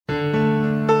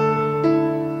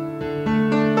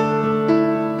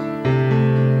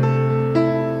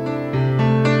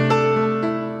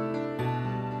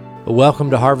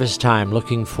welcome to Harvest Time.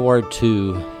 Looking forward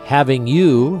to having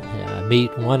you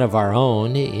meet one of our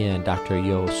own in Dr.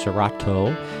 Yo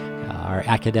Serrato, our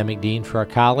academic dean for our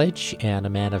college and a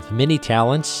man of many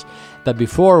talents. But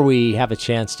before we have a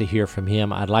chance to hear from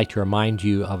him, I'd like to remind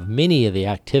you of many of the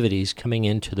activities coming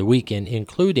into the weekend,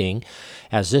 including,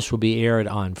 as this will be aired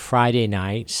on Friday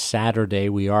night, Saturday,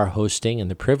 we are hosting and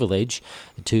the privilege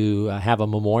to have a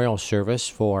memorial service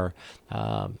for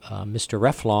Mr.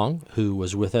 Reflong, who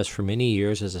was with us for many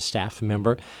years as a staff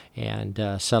member and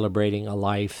celebrating a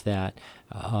life that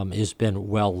has been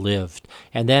well lived.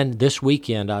 And then this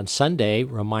weekend on Sunday,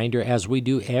 reminder, as we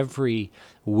do every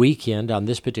weekend on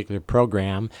this particular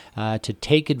program, to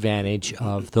take advantage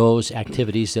of those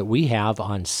activities that we have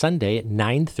on Sunday at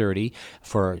 9:30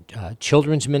 for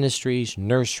children's ministries,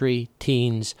 nursery,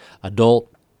 teens,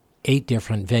 adult, 8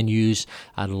 different venues.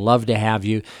 I'd love to have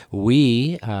you.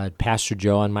 We, Pastor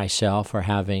Joe and myself, are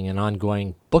having an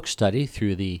ongoing book study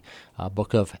through the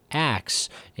book of Acts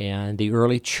and the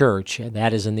early church.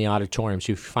 That is in the auditorium.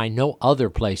 So if you find no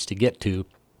other place to get to,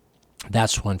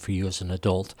 that's one for you as an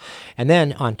adult. And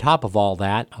then on top of all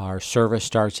that, our service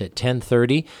starts at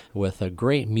 10:30 with a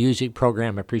great music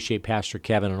program. I appreciate Pastor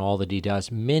Kevin and all that he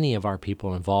does. Many of our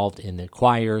people involved in the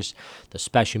choirs, the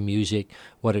special music.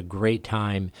 What a great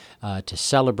time to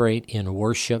celebrate in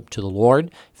worship to the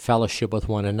Lord, fellowship with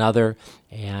one another.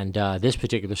 And this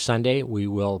particular Sunday, we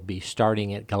will be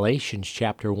starting at Galatians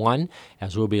chapter 1,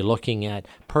 as we'll be looking at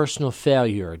personal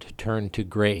failure to turn to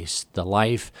grace, the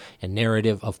life and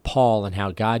narrative of Paul and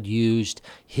how God used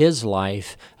his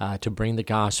life to bring the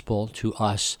gospel to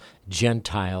us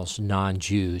Gentiles,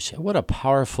 non-Jews. What a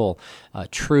powerful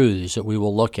truths that we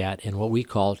will look at in what we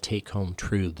call take-home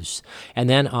truths. And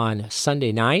then on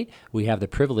Sunday night, we have the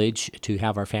privilege to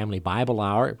have our family Bible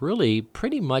hour, really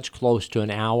pretty much close to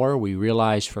an hour. We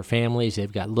realize for families,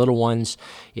 they've got little ones,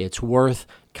 it's worth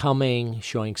coming,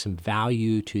 showing some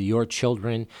value to your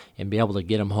children, and be able to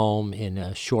get them home in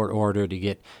a short order to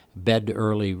get bed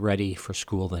early, ready for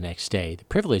school the next day. The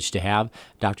privilege to have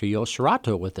Dr. Yo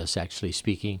Serrato with us actually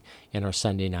speaking in our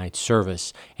Sunday night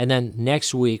service. And then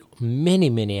next week,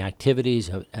 many activities,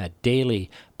 a daily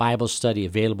Bible study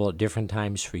available at different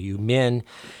times for you men.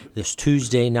 This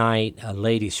Tuesday night, a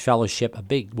ladies' fellowship, a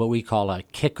big, what we call a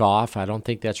kickoff. I don't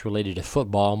think that's related to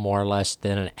football, more or less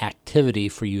than an activity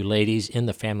for you ladies in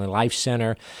the Family Life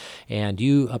Center. And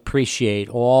you appreciate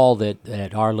all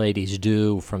that our ladies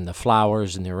do, from the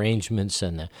flowers and the arrangements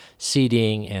and the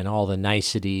seating and all the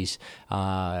niceties.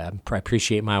 I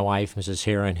appreciate my wife, Mrs.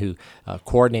 Heron, who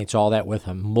coordinates all that with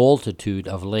a multitude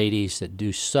of ladies that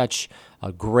do such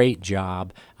a great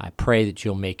job. I pray that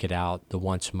you'll make it out, the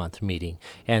once-a-month meeting.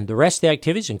 And the rest of the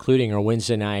activities, including our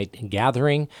Wednesday night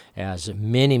gathering, as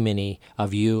many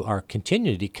of you are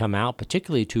continuing to come out,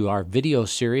 particularly to our video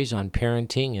series on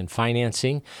parenting and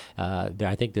financing.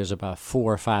 I think there's about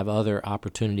 4 or 5 other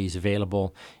opportunities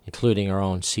available, including our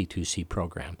own C2C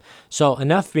program. So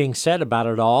enough being said about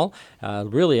it all.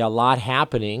 Really a lot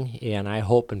happening, and I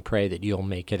hope and pray that you'll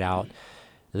make it out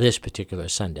this particular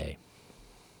Sunday.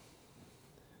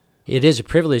 It is a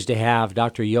privilege to have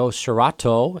Dr. Yo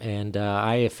Serrato, and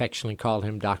I affectionately call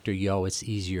him Dr. Yo. It's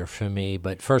easier for me.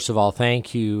 But first of all,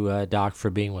 thank you, Doc, for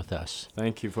being with us.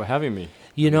 Thank you for having me.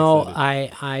 You know,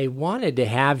 I wanted to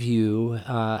have you,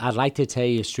 I'd like to tell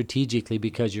you strategically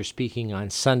because you're speaking on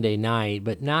Sunday night,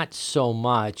 but not so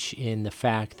much in the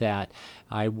fact that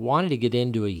I wanted to get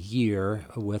into a year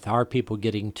with our people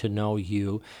getting to know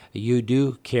you. You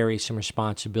do carry some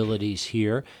responsibilities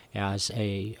here as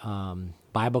a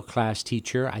Bible class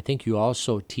teacher. I think you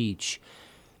also teach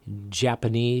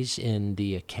Japanese in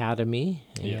the academy,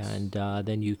 yes. And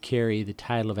then you carry the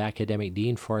title of academic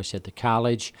dean for us at the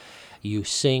college. You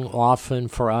sing often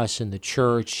for us in the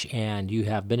church, and you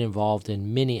have been involved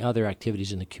in many other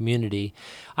activities in the community.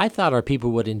 I thought our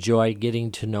people would enjoy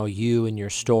getting to know you and your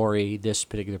story, this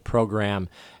particular program,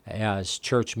 as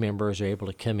church members are able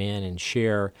to come in and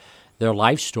share their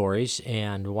life stories,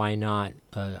 and why not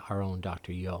our own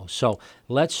Dr. Yo. So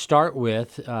let's start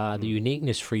with the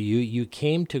uniqueness for you. You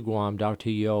came to Guam, Dr.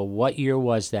 Yo. What year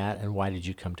was that, and why did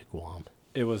you come to Guam?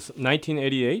 It was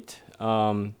 1988,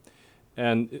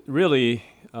 and really,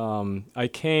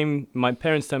 my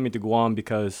parents sent me to Guam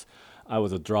because I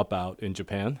was a dropout in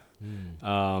Japan.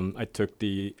 I took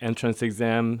the entrance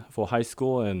exam for high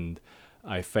school, and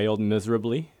I failed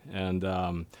miserably, and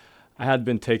I had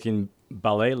been taking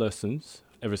ballet lessons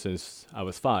ever since I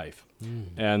was 5.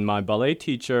 And my ballet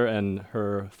teacher and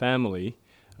her family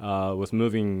was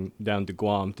moving down to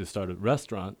Guam to start a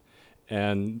restaurant.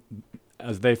 And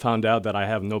as they found out that I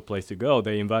have no place to go,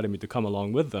 they invited me to come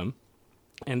along with them.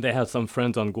 And they had some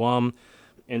friends on Guam,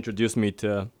 introduced me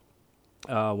to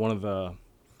one of the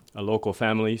local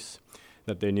families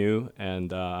that they knew,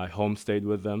 and I homestayed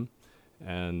with them,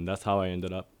 and that's how I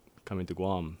ended up coming to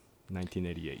Guam,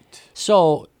 1988.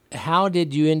 So, how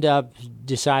did you end up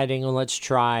deciding, well, let's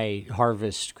try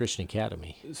Harvest Christian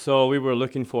Academy? So we were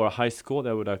looking for a high school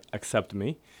that would accept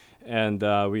me, and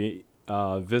we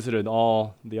visited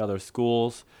all the other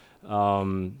schools.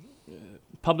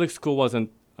 Public school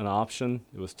wasn't an option.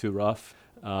 It was too rough.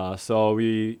 So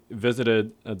we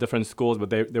visited different schools, but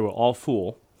they were all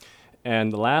full.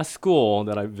 And the last school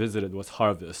that I visited was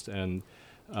Harvest, and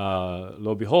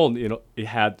lo and behold, it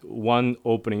had one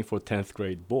opening for 10th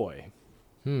grade boy.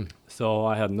 So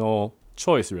I had no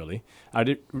choice, really. I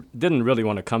didn't really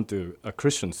want to come to a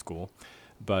Christian school,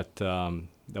 but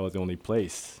that was the only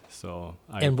place. So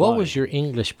I And what applied. was your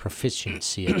English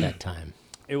proficiency at that time?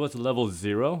 It was level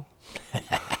 0.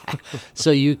 So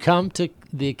you come to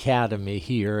the academy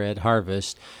here at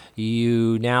Harvest.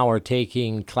 You now are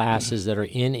taking classes that are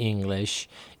in English,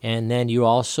 and then you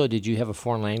also, did you have a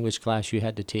foreign language class you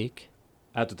had to take?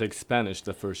 I had to take Spanish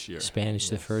the first year. Spanish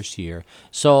the first year.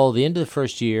 So the end of the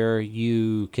first year,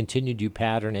 you continued your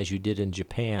pattern as you did in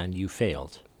Japan. You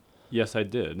failed. Yes, I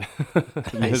did.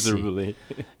 see. Miserably.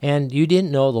 And you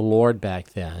didn't know the Lord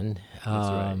back then. That's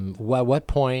right. What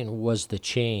point was the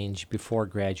change before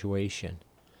graduation?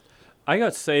 I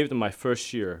got saved in my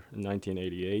first year in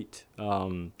 1988.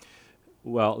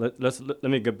 Well, let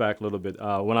me get back a little bit.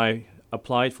 When I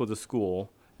applied for the school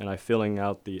and I filling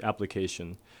out the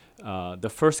application, the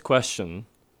first question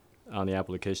on the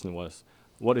application was,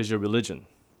 "What is your religion?"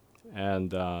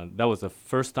 And that was the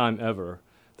first time ever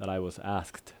that I was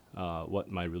asked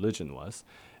what my religion was.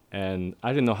 And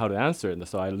I didn't know how to answer it. And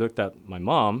so I looked at my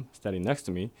mom standing next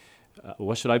to me.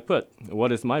 What should I put?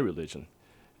 What is my religion?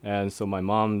 And so my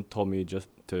mom told me just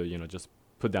to, just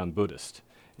put down Buddhist.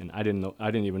 And I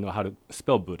didn't even know how to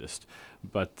spell Buddhist,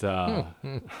 but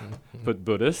put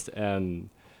Buddhist, and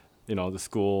the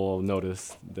school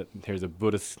noticed that here's a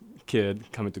Buddhist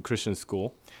kid coming to Christian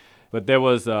school. But there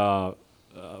was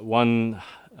one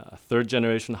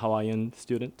third-generation Hawaiian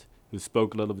student who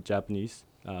spoke a little bit Japanese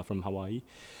from Hawaii,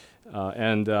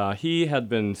 and he had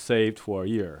been saved for a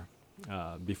year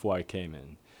before I came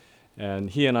in. And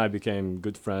he and I became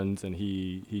good friends, and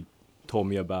he told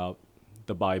me about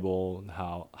the Bible,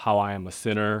 how I am a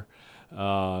sinner,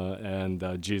 and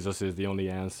Jesus is the only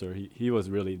answer. He was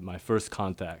really my first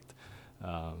contact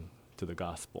to the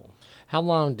gospel. How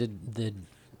long did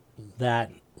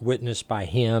that witness by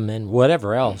him and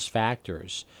whatever else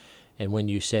factors, and when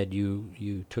you said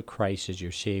you took Christ as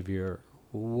your Savior,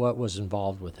 what was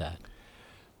involved with that?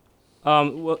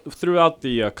 Well, throughout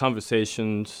the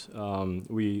conversations,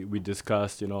 we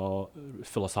discussed,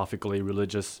 philosophically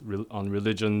on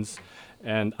religions,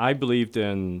 and I believed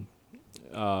in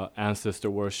ancestor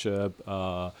worship,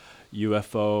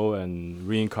 UFO, and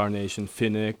reincarnation,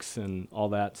 phoenix, and all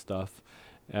that stuff.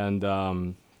 And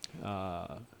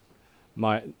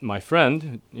my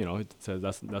friend, said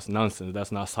that's nonsense.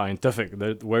 That's not scientific.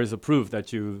 Where's the proof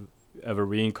that you ever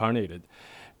reincarnated?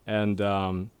 And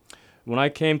when I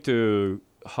came to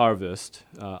Harvest,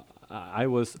 I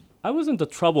wasn't a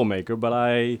troublemaker, but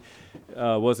I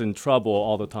was in trouble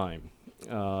all the time.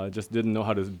 Just didn't know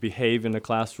how to behave in the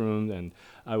classroom, and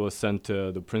I was sent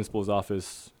to the principal's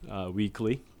office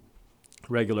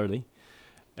regularly.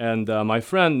 And my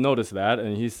friend noticed that,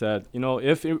 and he said,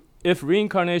 if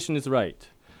reincarnation is right,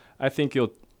 I think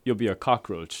you'll be a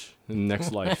cockroach in the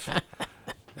next life.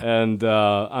 And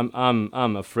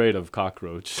I'm afraid of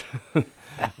cockroach.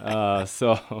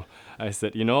 So I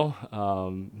said,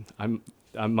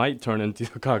 I might turn into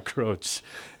a cockroach.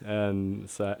 And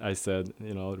so I said,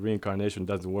 reincarnation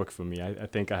doesn't work for me. I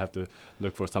think I have to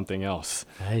look for something else.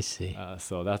 I see.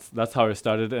 So that's how it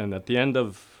started. And at the end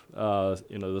of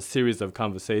the series of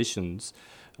conversations,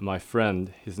 my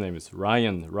friend, his name is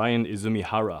Ryan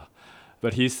Izumihara,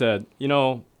 but he said,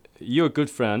 you're a good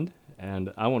friend,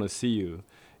 and I want to see you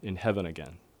in heaven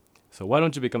again. So why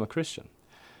don't you become a Christian?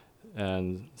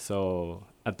 And so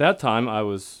at that time, I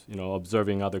was,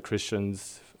 observing other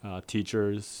Christians,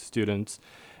 teachers, students,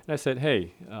 and I said,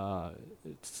 hey,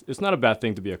 it's not a bad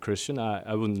thing to be a Christian.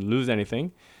 I wouldn't lose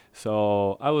anything.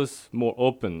 So I was more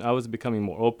open. I was becoming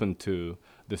more open to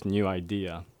this new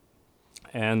idea.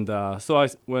 And so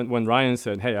when Ryan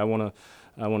said, hey, I want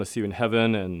to see you in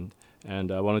heaven, and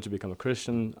why don't you become a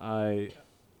Christian,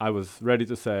 I was ready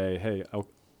to say, hey,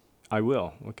 I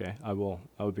will. Okay, I will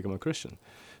become a Christian.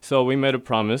 So we made a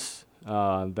promise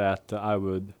that I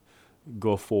would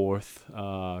go forth,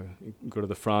 go to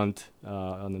the front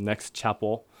on the next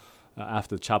chapel,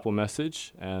 after the chapel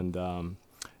message. And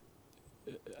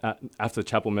after the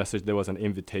chapel message, there was an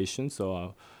invitation.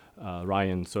 So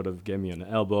Ryan sort of gave me an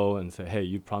elbow and said, "Hey,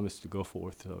 you promised to go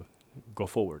forward, so go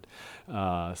forward."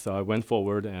 So I went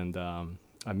forward, and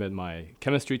I met my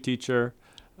chemistry teacher.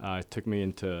 Took me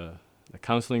into the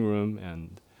counseling room,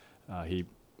 and he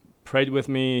prayed with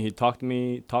me. He talked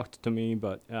to me,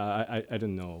 but I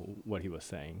didn't know what he was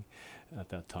saying at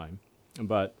that time.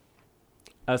 But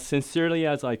as sincerely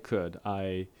as I could,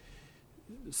 I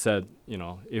said,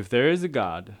 if there is a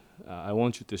God, I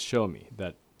want you to show me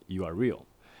that you are real.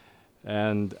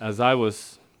 And as I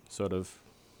was sort of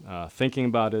thinking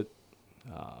about it,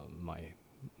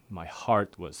 my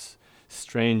heart was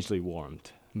strangely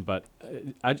warmed. But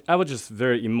I was just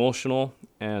very emotional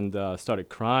and started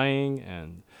crying,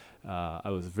 and I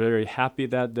was very happy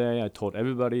that day. I told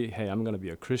everybody, hey, I'm going to be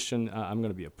a Christian. I'm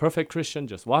going to be a perfect Christian.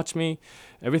 Just watch me.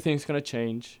 Everything's going to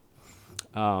change.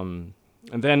 And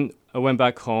then I went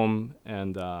back home,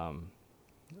 and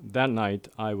that night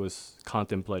I was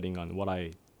contemplating on what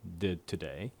I did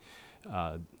today.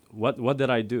 What did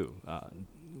I do?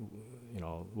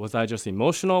 Was I just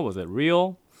emotional? Was it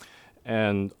real?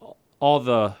 And all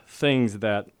the things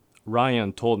that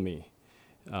Ryan told me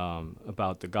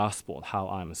about the gospel, how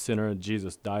I'm a sinner,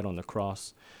 Jesus died on the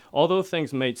cross, all those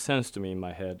things made sense to me in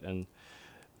my head, and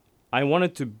I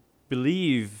wanted to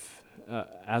believe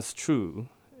as true,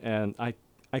 and I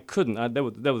couldn't.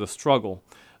 There was a struggle.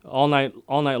 All night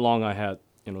long I had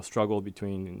struggle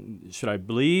between should I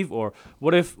believe, or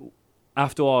what if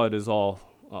after all it is all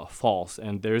false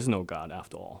and there is no God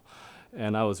after all.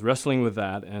 And I was wrestling with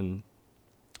that, and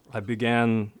I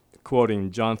began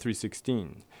quoting John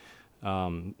 3:16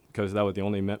 because that was the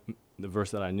only the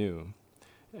verse that I knew.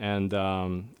 And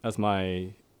as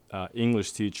my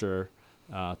English teacher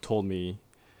told me,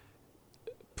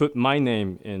 put my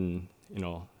name in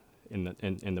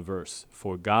the verse.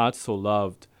 For God so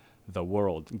loved the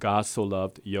world, God so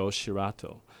loved Yo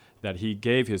Shirato, that he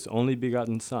gave his only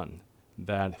begotten Son,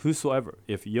 that whosoever,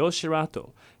 if Yo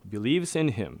Shirato believes in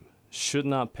him, should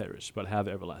not perish, but have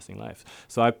everlasting life.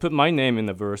 So I put my name in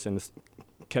the verse and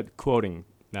kept quoting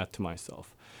that to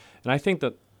myself. And I think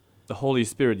that the Holy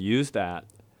Spirit used that.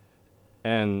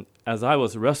 And as I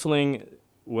was wrestling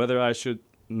whether I should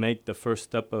make the first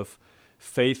step of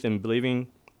faith and believing,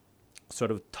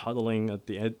 sort of toddling at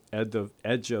the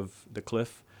edge of the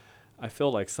cliff, I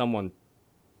felt like someone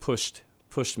pushed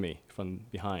me from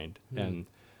behind, and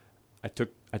I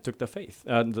took the faith,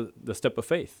 the step of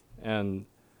faith, and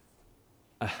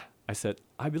I said,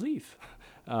 I believe.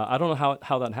 I don't know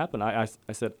how that happened. I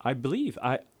said, I believe.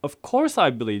 Of course I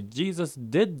believe. Jesus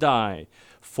did die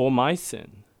for my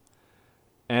sin.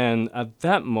 And at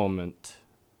that moment,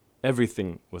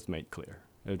 everything was made clear.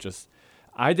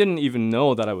 I didn't even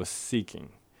know that I was seeking.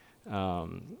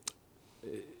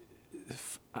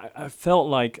 I felt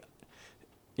like,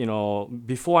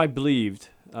 before I believed,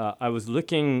 I was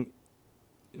looking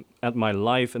at my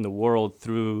life and the world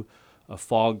through a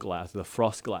fog glass, the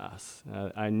frost glass.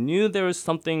 I knew there was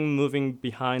something moving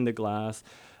behind the glass.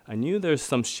 I knew there's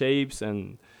some shapes,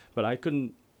 but I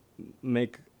couldn't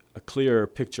make a clearer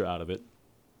picture out of it.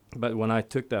 But when I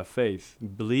took that faith,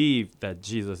 believed that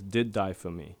Jesus did die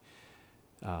for me,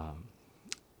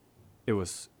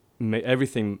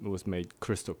 everything was made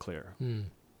crystal clear.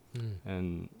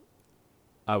 And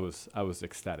I was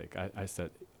ecstatic. I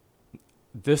said,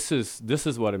 this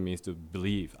is what it means to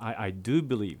believe. I do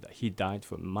believe that he died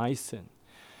for my sin.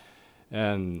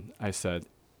 And I said,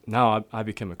 now I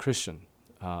became a Christian.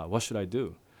 What should I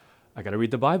do? I got to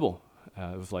read the Bible.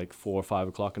 It was like 4 or 5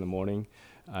 o'clock in the morning.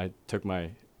 I took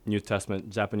my New Testament,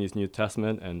 Japanese New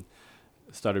Testament, and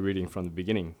started reading from the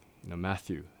beginning,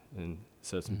 Matthew. And it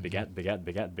says, begat.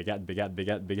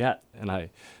 And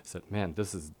I said, man,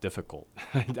 this is difficult.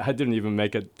 I didn't even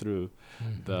make it through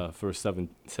the first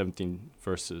 17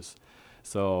 verses.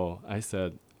 So I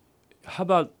said, how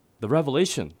about the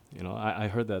Revelation? I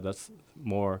heard that's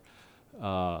more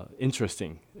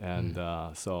interesting. And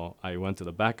so I went to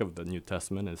the back of the New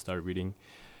Testament and started reading.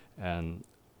 And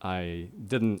I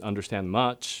didn't understand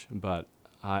much, but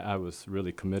I was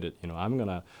really committed. I'm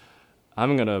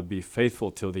gonna be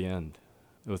faithful till the end.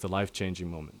 It was a life-changing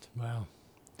moment. Wow.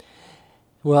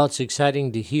 Well, it's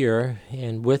exciting to hear.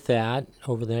 And with that,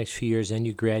 over the next few years, then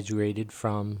you graduated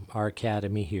from our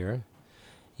academy here.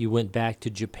 You went back to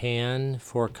Japan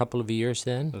for a couple of years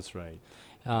then? That's right.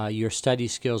 Your study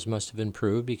skills must have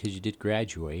improved because you did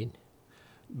graduate.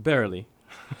 Barely.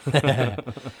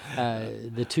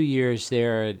 The 2 years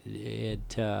there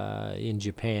in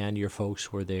Japan, your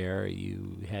folks were there.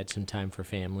 You had some time for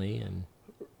family, and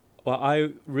well, I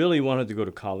really wanted to go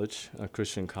to college, a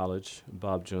Christian college,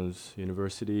 Bob Jones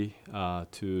University,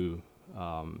 to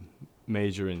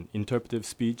major in interpretive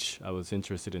speech. I was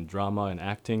interested in drama and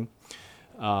acting.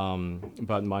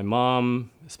 But my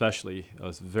mom, especially,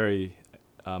 was very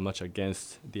much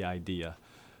against the idea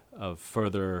of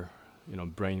further,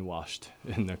 brainwashed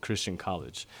in a Christian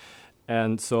college.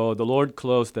 And so the Lord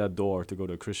closed that door to go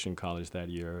to a Christian college that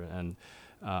year. And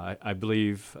I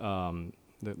believe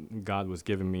that God was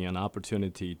giving me an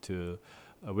opportunity to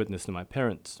witness to my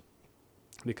parents,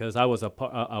 because I was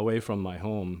away from my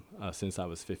home since I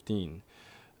was 15.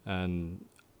 And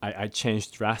I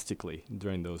changed drastically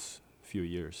during those few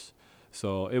years.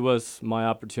 So it was my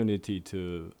opportunity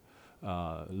to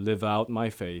live out my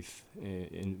faith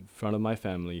in front of my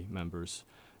family members,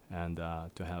 and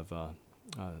to have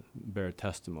bear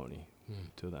testimony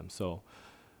to them. So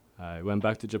I went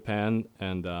back to Japan,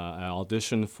 and I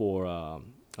auditioned for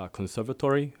a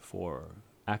conservatory for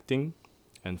acting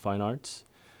and fine arts,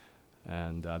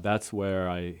 and that's where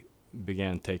I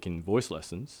began taking voice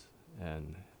lessons.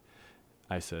 And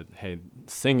I said, hey,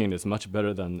 singing is much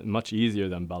easier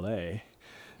than ballet.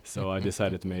 So I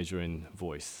decided to major in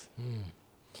voice.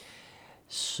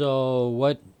 So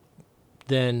what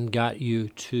then got you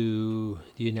to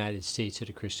the United States at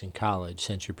a Christian college,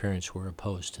 since your parents were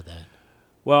opposed to that?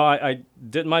 Well, I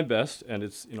did my best, and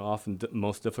it's often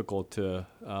most difficult to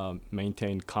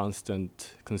maintain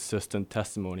consistent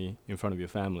testimony in front of your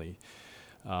family.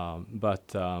 But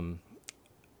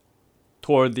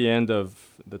toward the end of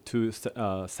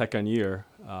the second year,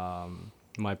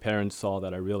 my parents saw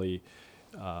that I really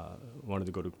wanted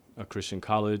to go to a Christian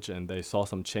college, and they saw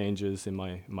some changes in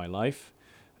my life.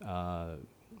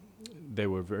 They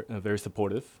were very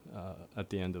supportive at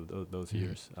the end of those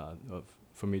years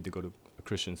for me to go to a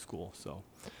Christian school. So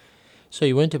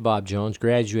you went to Bob Jones,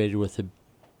 graduated with a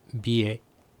BA.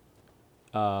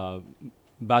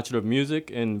 Bachelor of Music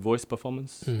in Voice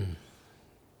Performance.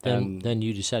 Then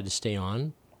you decided to stay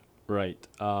on? Right.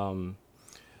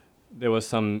 There was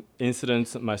some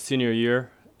incidents my senior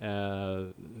year,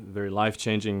 very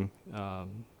life-changing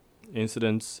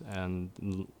incidents,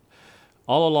 and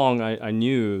all along I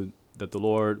knew that the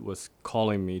Lord was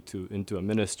calling me into a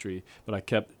ministry, but I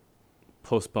kept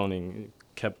postponing,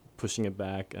 kept pushing it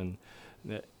back, and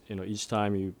each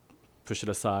time you push it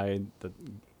aside, the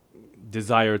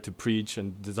desire to preach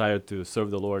and desire to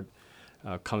serve the Lord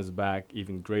comes back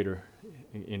even greater,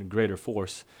 in greater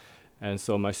force. And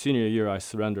so my senior year, I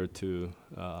surrendered to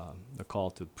the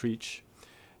call to preach,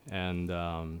 and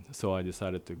so I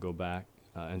decided to go back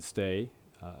and stay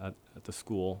at the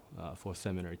school for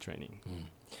seminary training.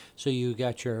 So you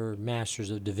got your Master's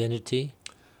of Divinity?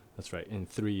 That's right. In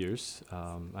 3 years,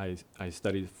 I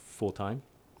studied full-time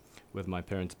with my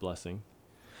parents' blessing.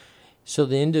 So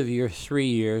the end of your 3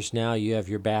 years, now you have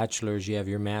your bachelor's, you have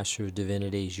your Master of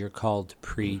Divinities, you're called to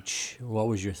preach. What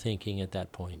was your thinking at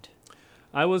that point?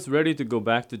 I was ready to go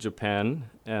back to Japan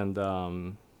and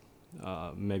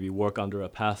maybe work under a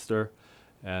pastor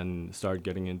and start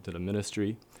getting into the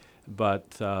ministry. But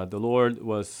the Lord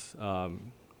was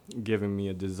giving me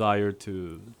a desire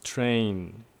to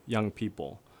train young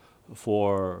people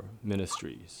for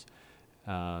ministries.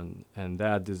 And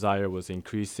that desire was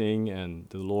increasing, and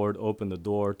the Lord opened the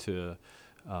door to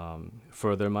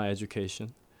further my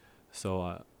education.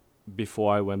 So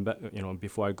before I went back,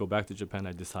 before I go back to Japan,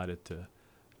 I decided to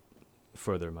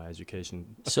further my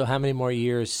education. So how many more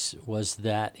years was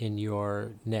that in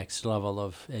your next level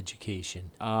of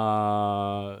education?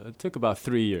 It took about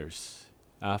 3 years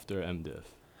after MDiv.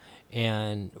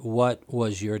 And what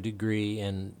was your degree,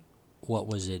 and what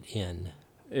was it in?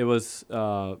 It was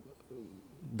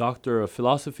Doctor of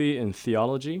Philosophy in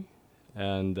Theology,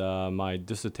 and my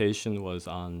dissertation was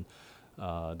on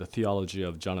the theology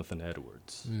of Jonathan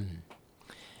Edwards.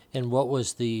 And what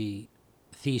was the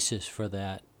thesis for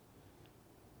that?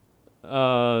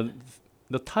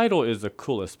 The title is the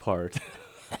coolest part.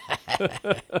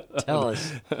 Tell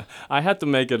us. I had to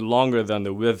make it longer than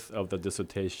the width of the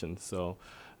dissertation, so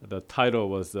the title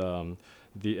was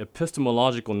The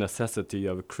Epistemological Necessity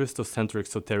of Christocentric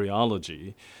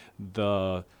Soteriology,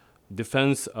 the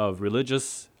Defense of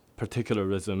Religious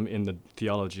Particularism in the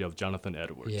Theology of Jonathan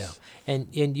Edwards. Yeah, and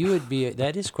you would be,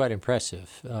 that is quite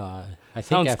impressive.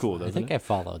 Sounds cool, doesn't it? I think I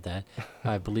followed that.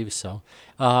 I believe so.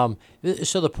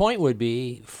 So the point would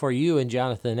be for you and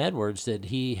Jonathan Edwards that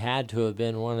he had to have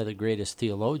been one of the greatest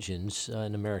theologians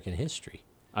in American history.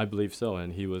 I believe so,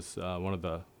 and he was one of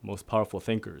the most powerful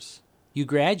thinkers. You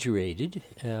graduated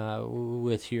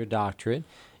with your doctorate,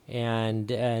 and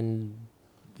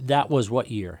that was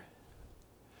what year?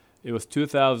 It was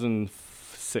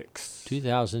 2006.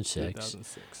 2006.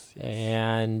 2006. Yes.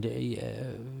 And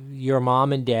your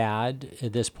mom and dad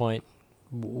at this point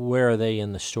Where are they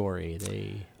in the story?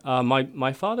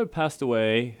 My father passed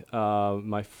away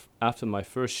after my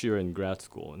first year in grad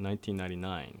school in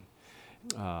 1999.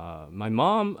 My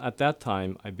mom at that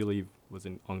time, I believe, was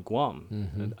on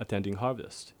Guam attending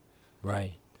Harvest.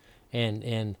 Right.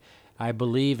 And I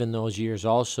believe in those years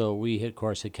also we, of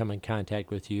course, had come in contact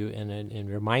with you and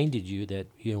reminded you that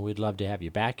we'd love to have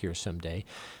you back here someday.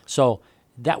 So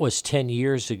that was 10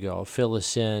 years ago. Fill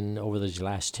us in over those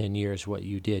last 10 years what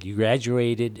you did. You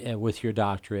graduated with your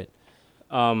doctorate.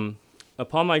 Upon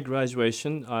my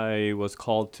graduation, I was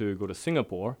called to go to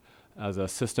Singapore as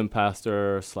assistant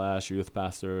pastor / youth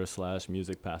pastor /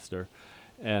 music pastor,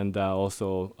 and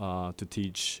also to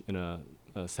teach in a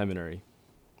seminary.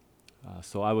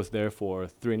 So I was there for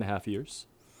 3.5 years.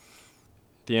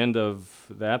 At the end of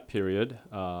that period,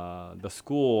 the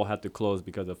school had to close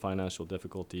because of financial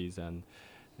difficulties, and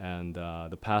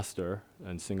the pastor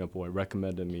in Singapore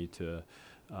recommended me to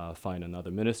find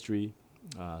another ministry.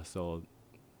 So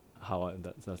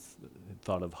that's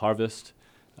thought of Harvest.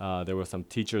 There were some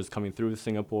teachers coming through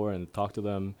Singapore and talked to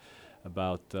them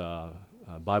about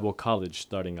Bible college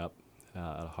starting up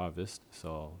at Harvest.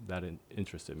 So that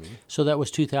interested me. So that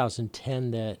was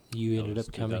 2010 that you ended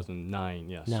up coming? 2009,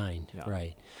 yes. Yeah.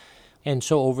 Right. And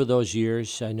so over those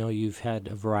years, I know you've had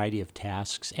a variety of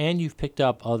tasks, and you've picked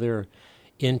up other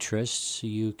interests.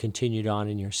 You continued on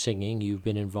in your singing. You've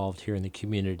been involved here in the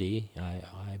community,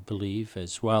 I believe,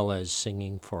 as well as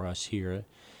singing for us here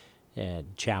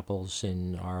at chapels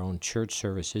and our own church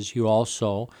services. You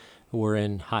also were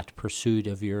in hot pursuit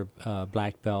of your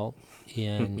black belt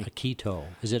in Aikido.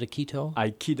 Is it Aikido?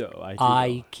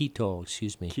 Aikido,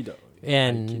 excuse me. Aikido.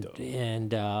 And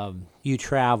you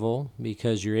travel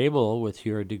because you're able with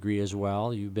your degree as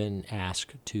well. You've been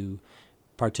asked to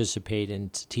participate in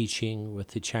teaching with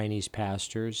the Chinese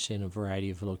pastors in a variety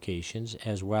of locations,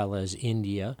 as well as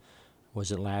India.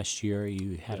 Was it last year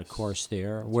you had a course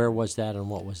there? Where was that, and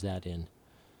what was that in?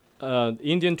 The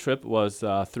Indian trip was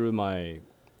through my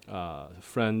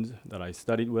friend that I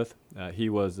studied with. He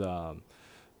was a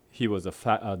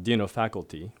dean of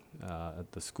faculty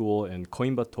at the school in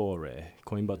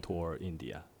Coimbatore,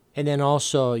 India. And then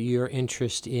also your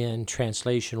interest in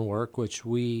translation work, which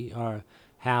we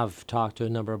have talked to a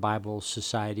number of Bible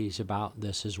societies about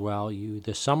this as well. You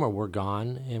this summer were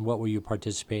gone, and what were you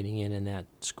participating in that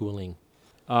schooling?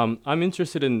 I'm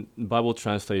interested in Bible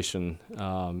translation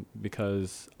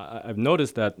because I've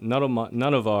noticed that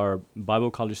none of our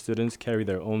Bible college students carry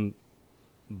their own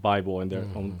Bible in their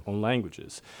own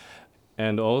languages.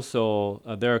 And also,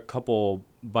 there are a couple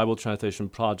Bible translation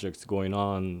projects going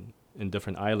on in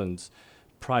different islands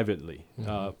privately.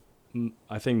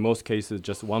 I think most cases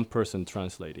just one person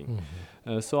translating.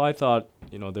 So I thought,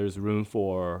 there's room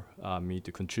for me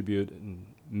to contribute in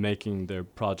making their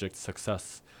project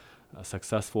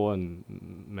successful and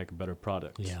make a better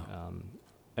product. Yeah.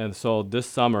 And so this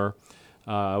summer,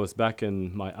 I was back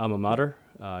in my alma mater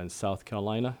in South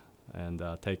Carolina and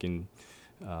taking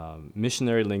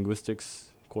missionary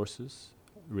linguistics courses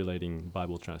relating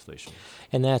Bible translation.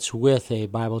 And that's with a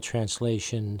Bible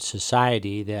translation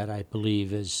society that I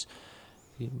believe is,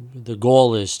 the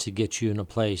goal is to get you in a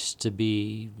place to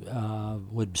be,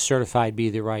 would certified be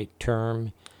the right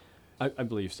term? I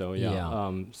believe so,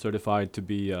 yeah. Certified to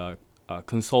be a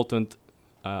consultant,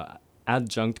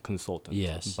 adjunct consultant,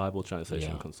 yes. Bible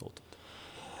translation consultant.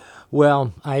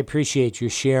 Well, I appreciate you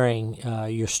sharing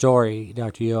your story,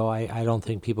 Dr. Yo. I don't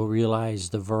think people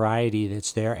realize the variety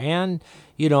that's there. And,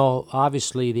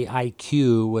 obviously the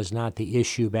IQ was not the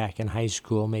issue back in high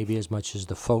school, maybe as much as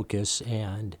the focus.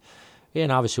 And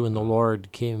obviously when the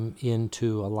Lord came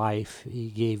into a life, He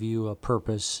gave you a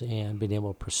purpose and been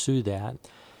able to pursue that.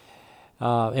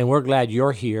 And we're glad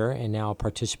you're here and now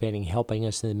participating, helping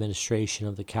us in the administration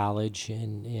of the college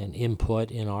and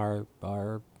input in our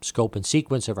scope and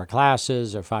sequence of our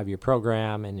classes, our 5-year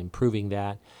program, and improving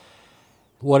that.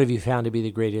 What have you found to be the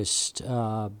greatest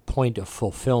point of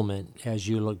fulfillment as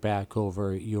you look back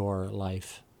over your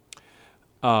life?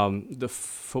 The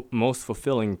most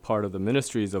fulfilling part of the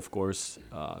ministry is, of course,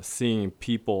 seeing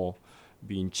people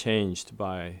being changed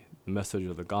by the message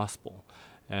of the gospel.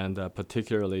 And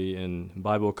particularly in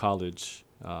Bible college,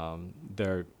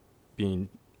 they're being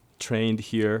trained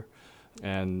here,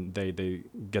 and they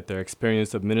get their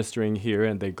experience of ministering here,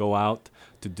 and they go out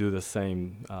to do the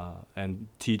same and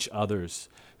teach others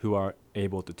who are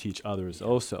able to teach others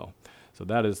also. So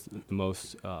that is the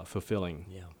most fulfilling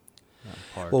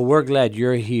part. Well, we're glad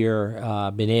you're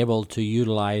here, been able to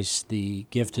utilize the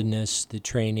giftedness, the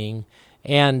training.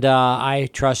 And I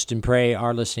trust and pray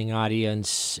our listening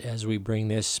audience, as we bring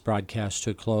this broadcast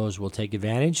to a close, will take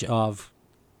advantage of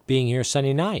being here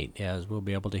Sunday night, as we'll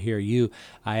be able to hear you.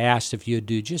 I asked if you'd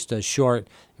do just a short,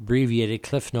 abbreviated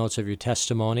cliff notes of your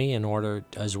testimony in order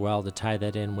as well to tie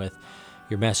that in with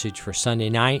your message for Sunday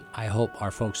night. I hope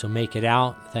our folks will make it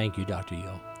out. Thank you, Dr.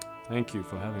 Yo. Thank you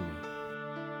for having me.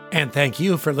 And thank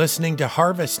you for listening to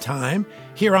Harvest Time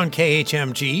here on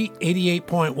KHMG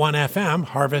 88.1 FM,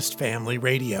 Harvest Family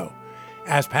Radio.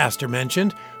 As Pastor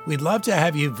mentioned, we'd love to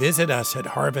have you visit us at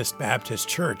Harvest Baptist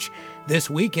Church this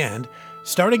weekend,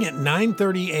 starting at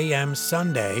 9:30 a.m.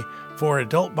 Sunday for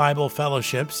adult Bible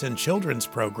fellowships and children's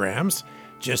programs.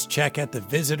 Just check at the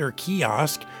visitor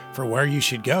kiosk for where you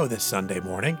should go this Sunday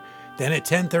morning. Then at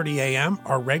 10:30 a.m.,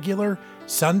 our regular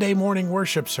Sunday morning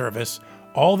worship service,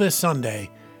 all this Sunday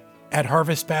at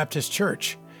Harvest Baptist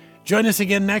Church. Join us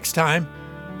again next time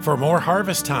for more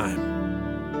Harvest Time.